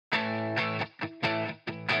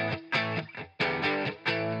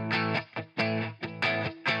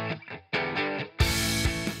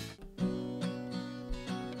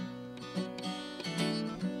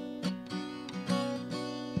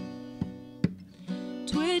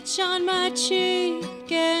itch on my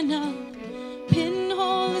cheek and a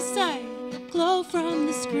pinhole aside, glow from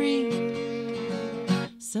the screen.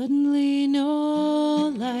 Suddenly no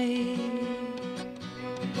light.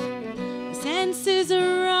 My senses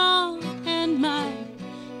are wrong and my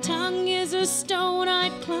tongue is a stone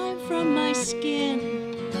I'd climb from my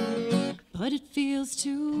skin, but it feels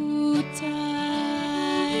too tight.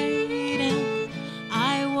 And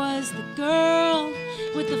I was the girl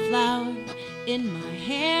with the flower in my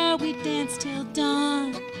hair. We danced till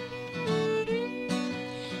dawn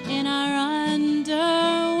in our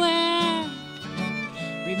underwear.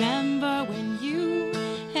 Remember when you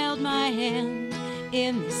held my hand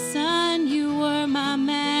in the sun? You were my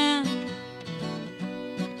man,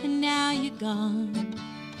 and now you're gone.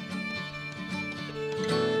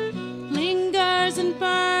 Lingers and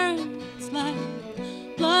burns like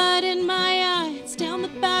blood in my eyes, down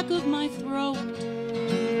the back of my throat,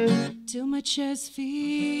 till my chest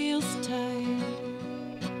feels tight.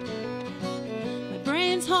 My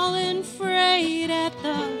brain's hauling freight at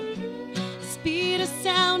the speed of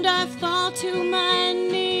sound. I fall to my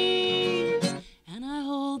knees and I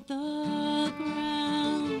hold the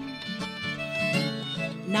ground.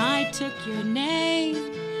 And I took your name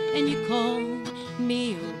and you called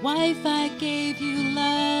me your wife. I gave you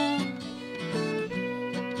love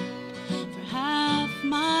for half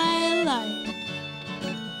my life.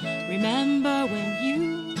 Remember when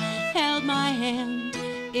you held my hand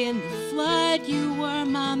in the flood? You were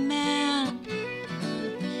my man.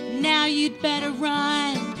 Now you'd better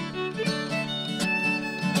run.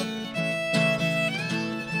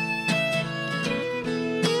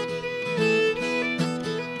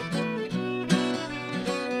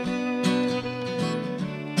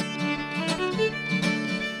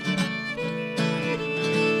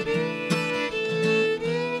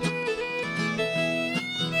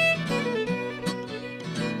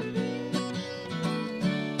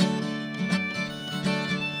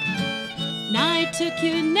 Took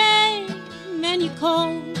your name and you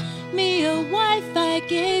called me a wife. I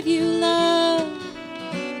gave you love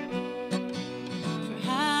for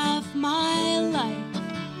half my life.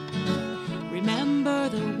 Remember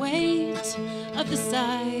the weight of the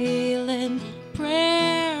silent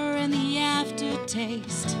prayer and the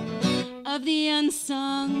aftertaste of the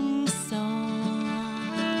unsung song.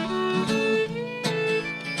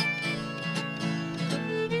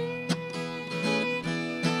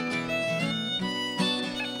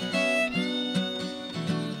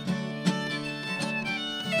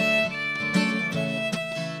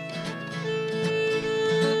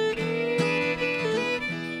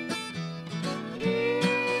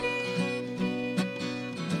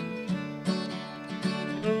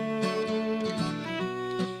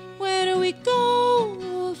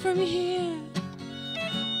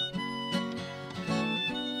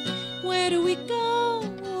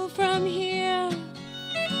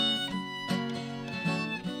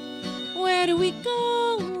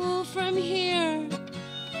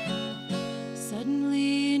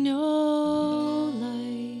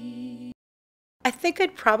 I think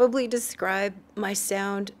I'd probably describe my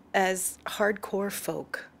sound as hardcore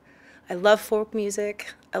folk. I love folk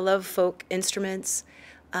music. I love folk instruments.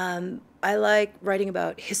 I like writing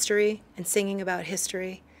about history and singing about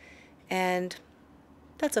history, and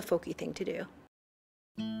that's a folky thing to do.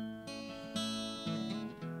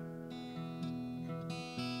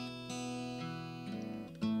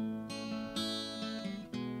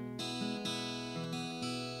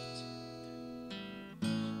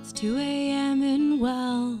 It's 2 a.m. in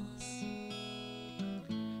Wells.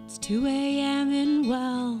 It's 2 a.m. in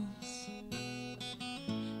Wells.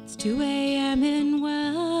 It's 2 a.m. in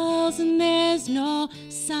Wells, and there's no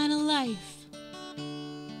sign of life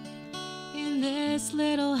in this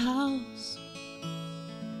little house,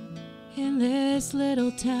 in this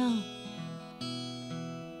little town.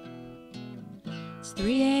 It's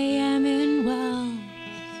 3 a.m. in Wells.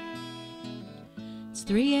 It's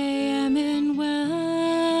 3 a.m. in Wells.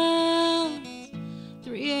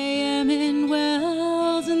 3 a.m. in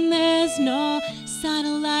Wells, and there's no sign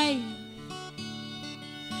of life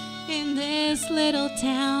in this little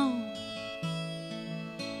town,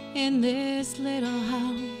 in this little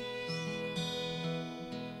house.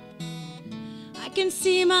 I can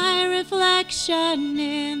see my reflection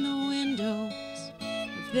in the windows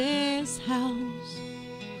of this house.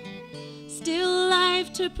 Still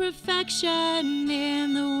life to perfection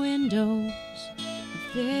in the windows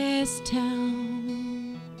of this town.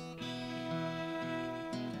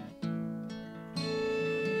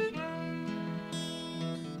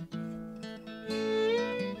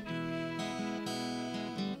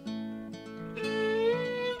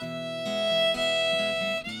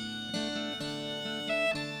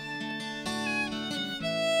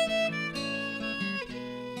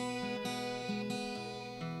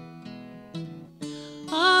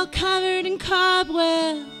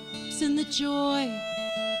 juice and the joy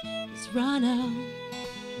has run out.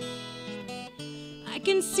 I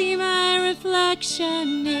can see my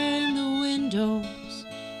reflection in the windows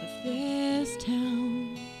of this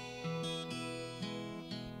town.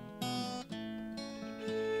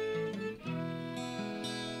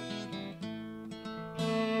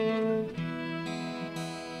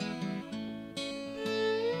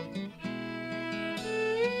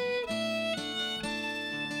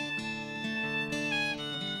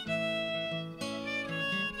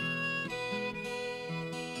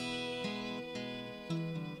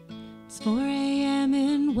 It's 4 a.m.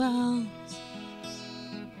 in Wells.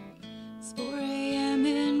 It's 4 a.m.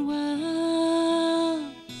 in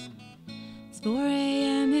Wells. It's 4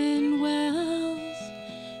 a.m. in Wells.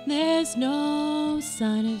 There's no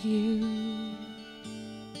sign of you.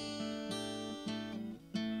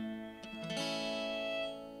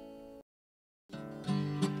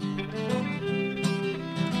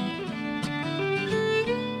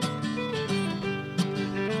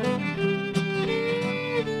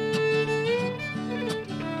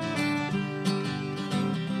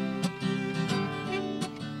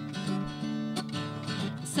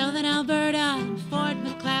 Southern Alberta, in Fort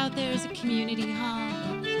McLeod, there's a community hall.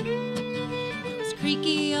 Those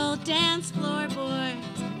creaky old dance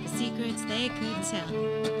floorboards, the secrets they could tell.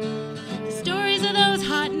 The stories of those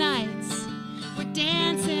hot nights, we're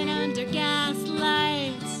dancing under gas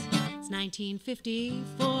lights. It's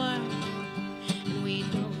 1954, and we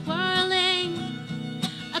go whirling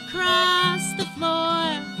across the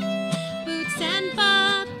floor. Boots and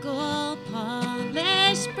buckle,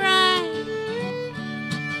 polish bright.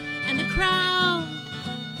 And the crowd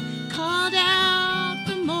called out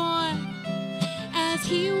for more as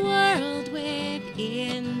he whirled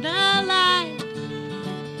within the light.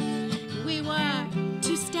 We were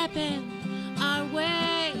two-stepping our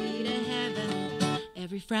way to heaven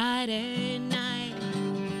every Friday night.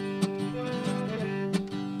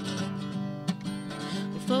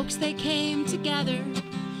 Well, folks, they came together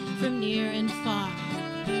from near and far.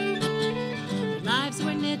 Lives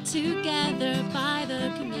were knit together by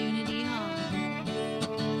the community hall.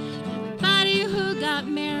 Everybody who got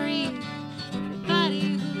married,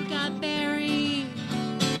 everybody who got buried,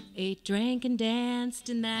 ate, drank, and danced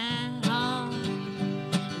in that hall.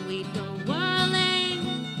 And we'd go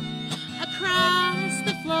whirling across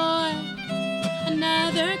the floor.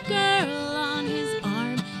 Another girl on his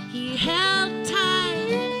arm he held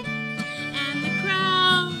tight, and the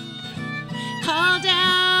crowd called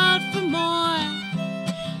out for more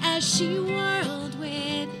as she whirled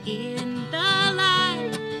within the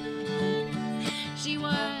light. She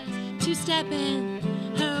was two-stepping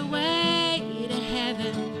her way to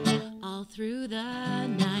heaven all through the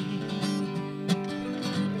night.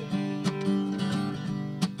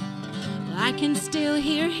 Well, I can still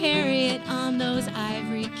hear Harriet on those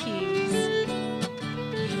ivory keys.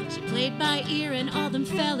 She played by ear and all them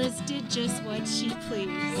fellas did just what she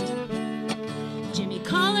pleased. Jimmy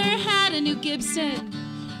Collar had a new Gibson.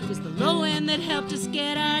 It was the low end that helped us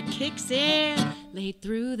get our kicks in late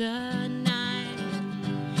through the night.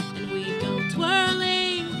 And we'd go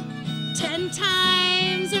twirling 10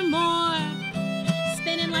 times or more,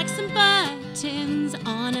 spinning like some buttons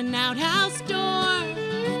on an outhouse door.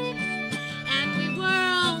 And we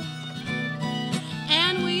whirled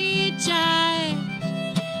and we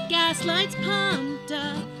jived, gaslights pumped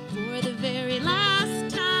up for the very last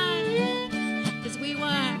time, as we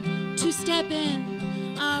were two-stepping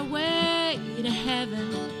our way to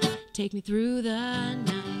heaven. Take me through the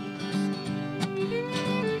night.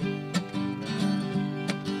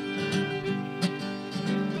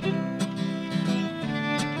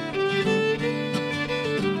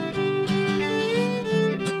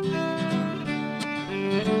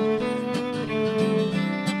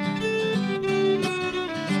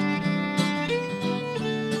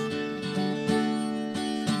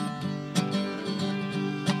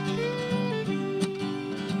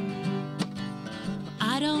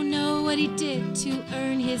 I don't know what he did to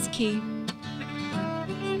earn his keep. But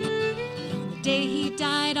on the day he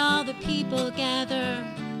died, all the people gathered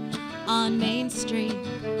on Main Street.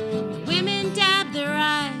 The women dabbed their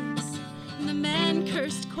eyes, and the men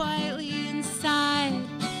cursed quietly inside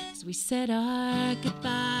as we said our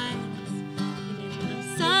goodbyes. And in the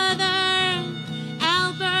southern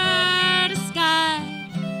Alberta sky,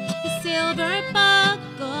 the silver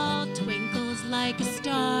buckle twinkles like a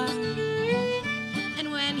star.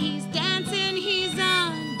 And when he's dancing, he's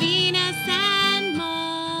on Venus and Mars.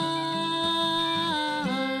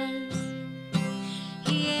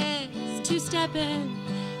 He is two-stepping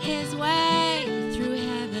his way through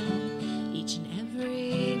heaven each and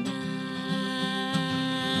every night.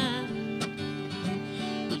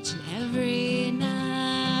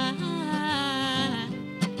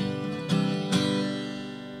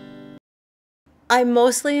 I'm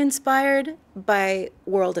mostly inspired by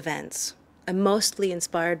world events. I'm mostly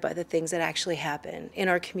inspired by the things that actually happen in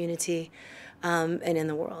our community and in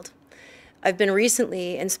the world. I've been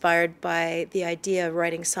recently inspired by the idea of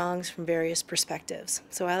writing songs from various perspectives.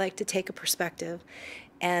 So I like to take a perspective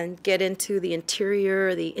and get into the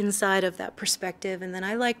interior, the inside of that perspective, and then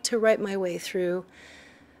I like to write my way through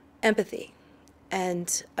empathy.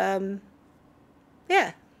 And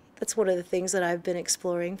yeah, that's one of the things that I've been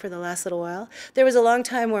exploring for the last little while. There was a long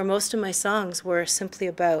time where most of my songs were simply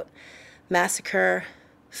about massacre,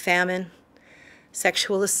 famine,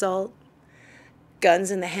 sexual assault,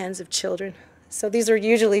 guns in the hands of children. So these are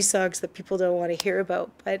usually songs that people don't want to hear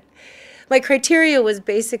about. But my criteria was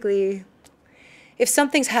basically, if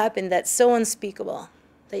something's happened that's so unspeakable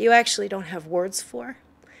that you actually don't have words for,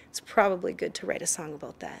 it's probably good to write a song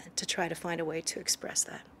about that, to try to find a way to express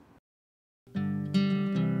that.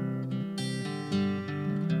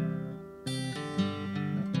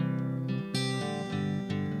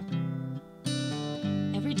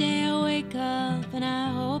 Every day I wake up and I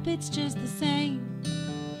hope it's just the same.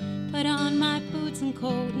 Put on my boots and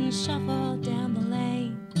coat and shuffle down the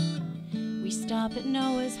lane. We stop at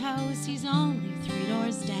Noah's house, he's only 3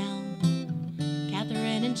 doors down.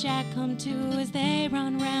 Catherine and Jack come too as they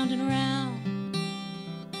run round and round.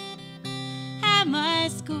 At my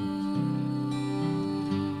school,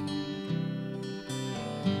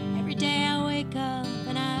 every day I wake up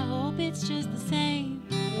and I hope it's just the same.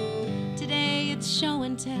 Today it's show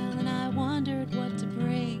and tell and I wondered what to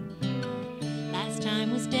bring. Last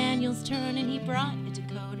time was Daniel's turn and he brought a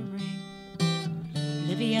Dakota ring.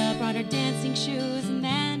 Olivia brought her dancing shoes and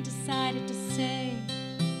then decided to sing.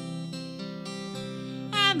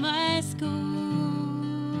 At my school,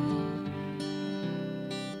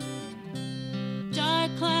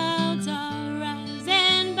 dark clouds are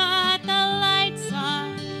rising but the lights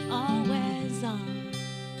are always on.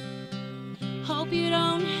 Hope you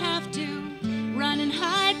don't have to run and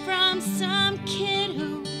hide from some kid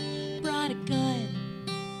who brought a gun.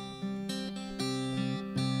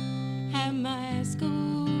 At my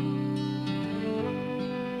school,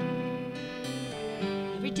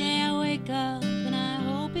 every day I wake up and I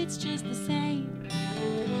hope it's just the same.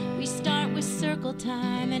 We start with circle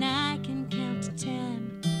time and I can count to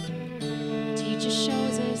 10. Teacher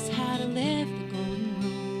shows us how to live the golden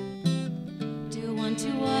rule. Do unto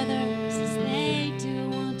others as they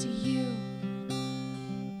do unto you.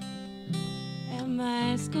 At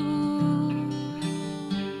my school,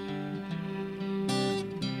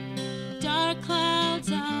 dark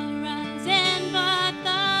clouds are rising but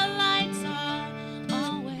the lights are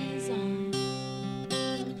always on.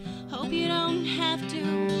 Hope you don't have to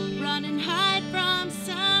run and hide from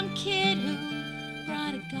some kid who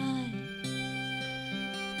brought a gun.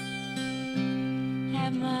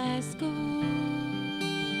 At my school,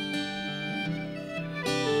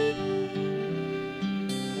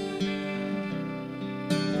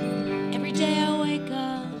 every day I wake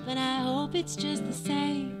up and I hope it's just the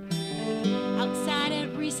same. Outside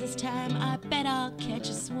at recess time, I bet I'll catch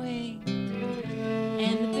a swing.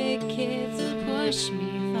 And the big kids will push me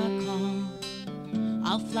if I call.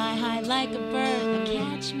 I'll fly high like a bird, they'll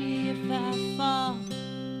catch me if I fall.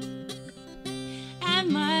 At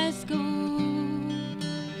my school,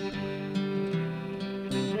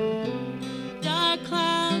 dark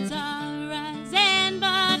clouds are rising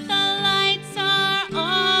but the lights are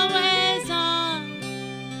always on.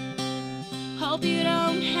 Hope you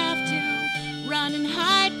don't have to run and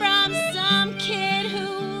hide from some kid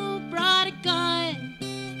who brought a gun.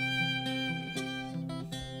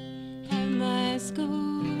 At my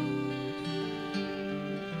school,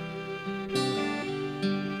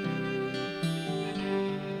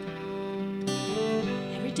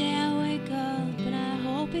 every day I wake up and I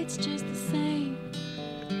hope it's just the same.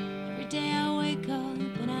 Every day I wake up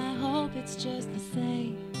and I hope it's just the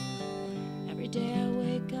same. Every day I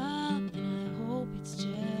wake up and I hope it's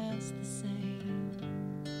just the same.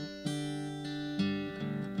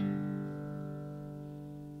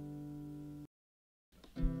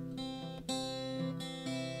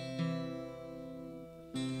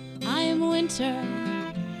 I am winter,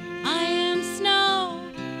 I am snow,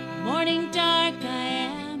 morning dark, I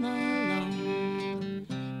am alone.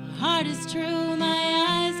 My heart is true, my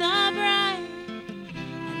eyes are bright,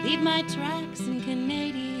 I leave my tracks in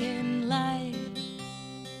Canadian life.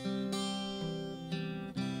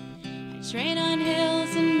 I train on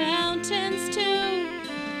hills and mountains too,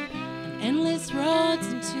 and endless roads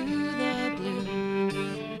into the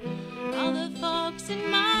blue. All the folks in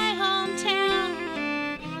my hometown,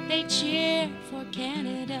 they cheer for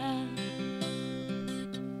Canada.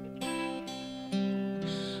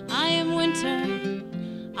 I am winter,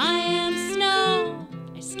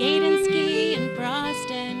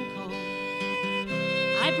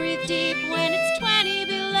 when it's 20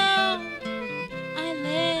 below. I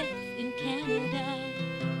live in Canada.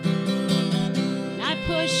 And I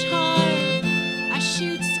push hard, I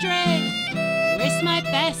shoot straight, I race my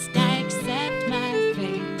best, I accept my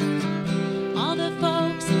fate. All the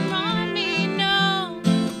folks around me know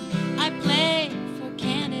I play for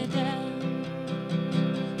Canada.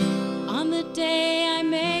 On the day I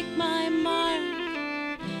make my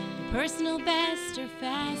mark, the personal best or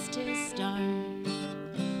fastest start,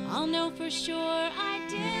 I'll know for sure I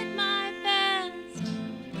did my best.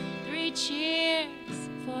 3 cheers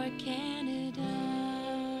for Canada.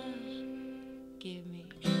 Give me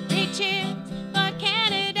 3 cheers for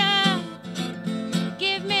Canada.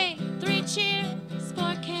 Give me 3 cheers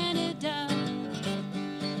for Canada.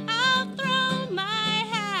 I'll throw my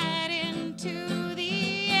hat into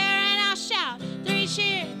the air and I'll shout 3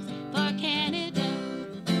 cheers for Canada.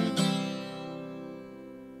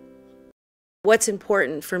 What's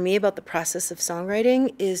important for me about the process of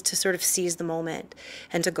songwriting is to sort of seize the moment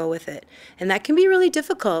and to go with it. And that can be really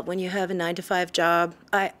difficult when you have a 9-to-5 job.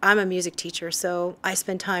 I'm a music teacher, so I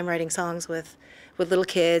spend time writing songs with little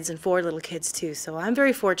kids and for little kids too. So I'm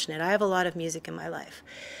very fortunate. I have a lot of music in my life.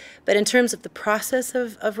 But in terms of the process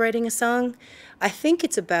of writing a song, I think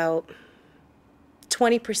it's about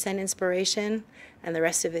 20% inspiration and the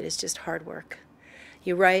rest of it is just hard work.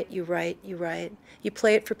 You write, you write, you write. You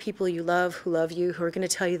play it for people you love, who love you, who are going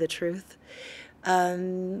to tell you the truth.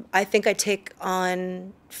 I think I take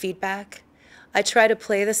on feedback. I try to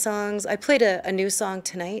play the songs. I played a new song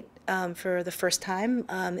tonight for the first time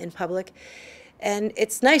in public. And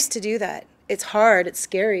it's nice to do that. It's hard, it's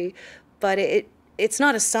scary, but it's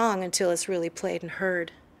not a song until it's really played and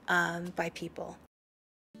heard by people.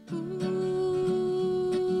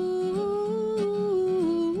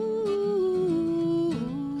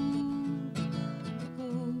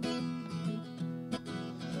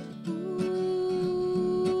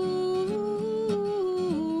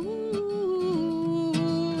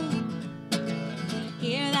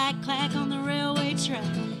 Hear that clack on the railway track.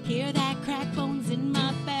 Hear that crack bones in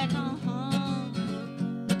my back.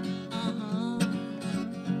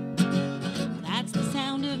 That's the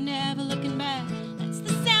sound of never looking back. That's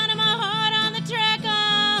the sound of my heart on the track.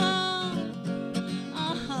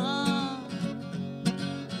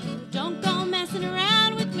 Don't go messing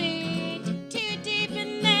around with me too deep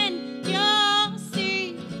and then you'll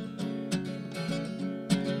see.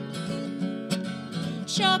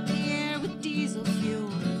 Choke the air with diesel fuel.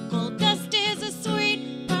 Gold dust is a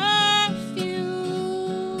sweet perfume.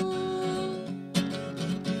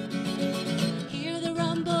 Hear the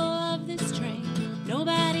rumble of this train.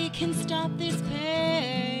 Nobody can stop this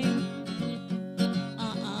pain.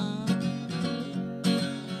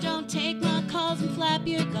 Don't take my calls and flap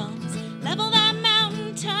your gums. Level that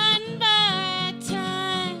mountain ton by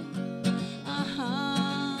ton.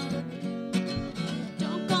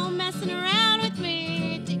 Don't go messing around with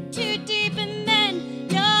me. Dig too deep and then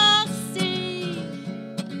you'll see.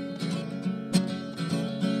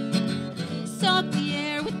 Soak the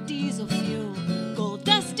air with diesel fuel. Gold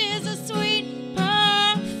dust is a sweet perfume.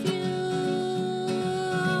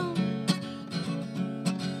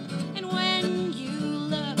 And when you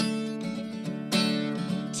look,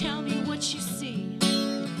 tell me what you see.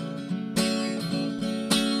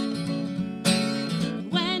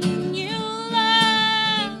 And when you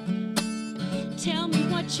look, tell me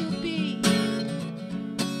what you'll be.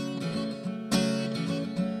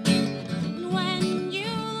 And when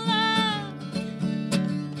you look,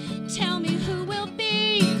 tell me who will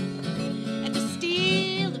be at the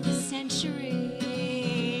steal of the century.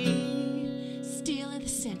 Steal of the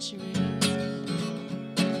century.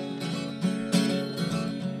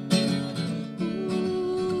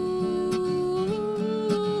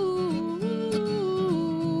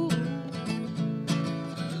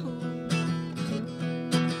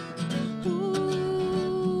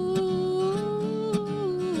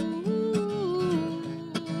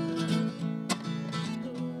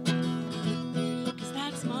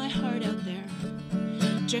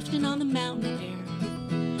 Drifting on the mountain air.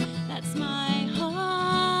 That's my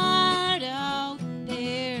heart out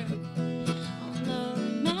there on the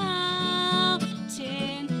mountain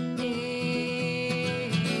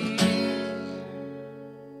air.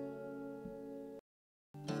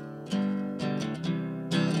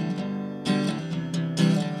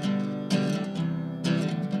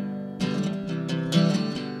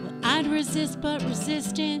 Well, I'd resist, but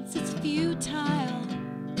resistance, it's futile.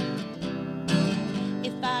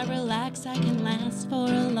 If I relax, I can last for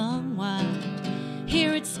a long while.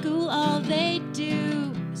 Here at school, all they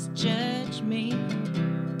do is judge me.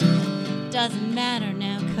 Doesn't matter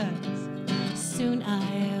now, 'cause soon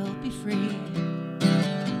I'll be free.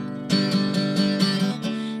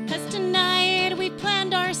 'Cause tonight we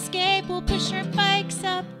planned our escape. We'll push our bikes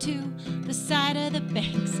up to the side of the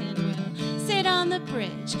banks and we'll sit on the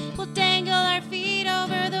bridge. We'll dangle our feet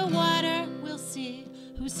over the water. We'll see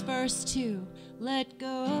who's first to let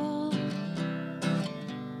go.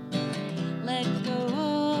 Let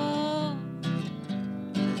go.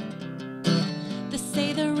 They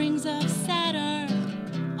say the rings of Saturn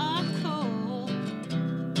are cold.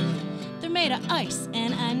 They're made of ice,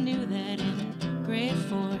 and I knew that in grade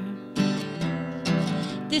 4.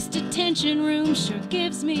 This detention room sure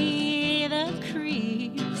gives me the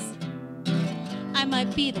creeps. I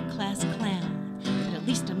might be the class clown, but at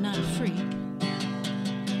least I'm not a freak.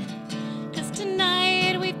 'Cause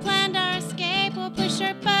tonight we planned our escape. We'll push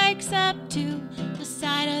our bikes up to the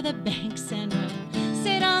side of the banks and we'll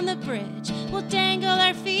sit on the bridge. We'll dangle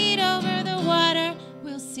our feet over the water.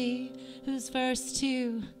 We'll see who's first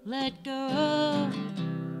to let go.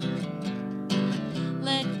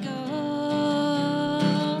 Let go.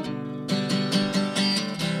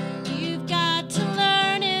 You've got to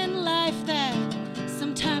learn in life that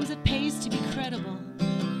sometimes it pays to be credible.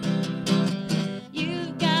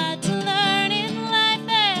 You've got to learn in life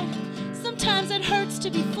that sometimes it hurts to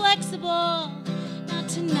be flexible. Not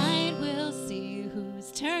tonight, we'll see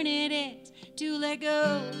whose turn it is to let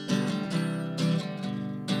go.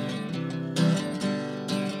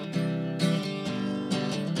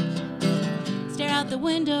 Stare out the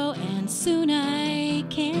window and soon I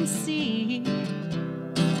can see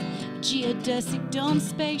a geodesic dome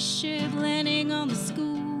spaceship landing on the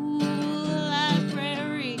school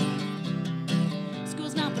library.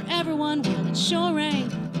 School's not for everyone, well it sure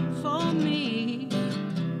ain't for me.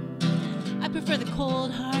 I prefer the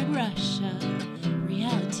cold hard rush of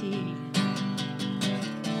reality.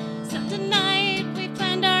 So tonight we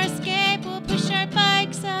planned our escape. We'll push our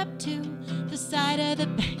bikes up to the side of the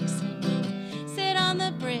banks and we'll sit on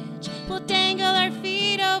the bridge. We'll dangle our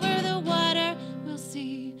feet over the water. We'll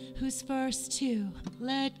see who's first to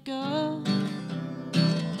let go.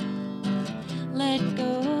 Let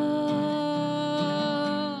go.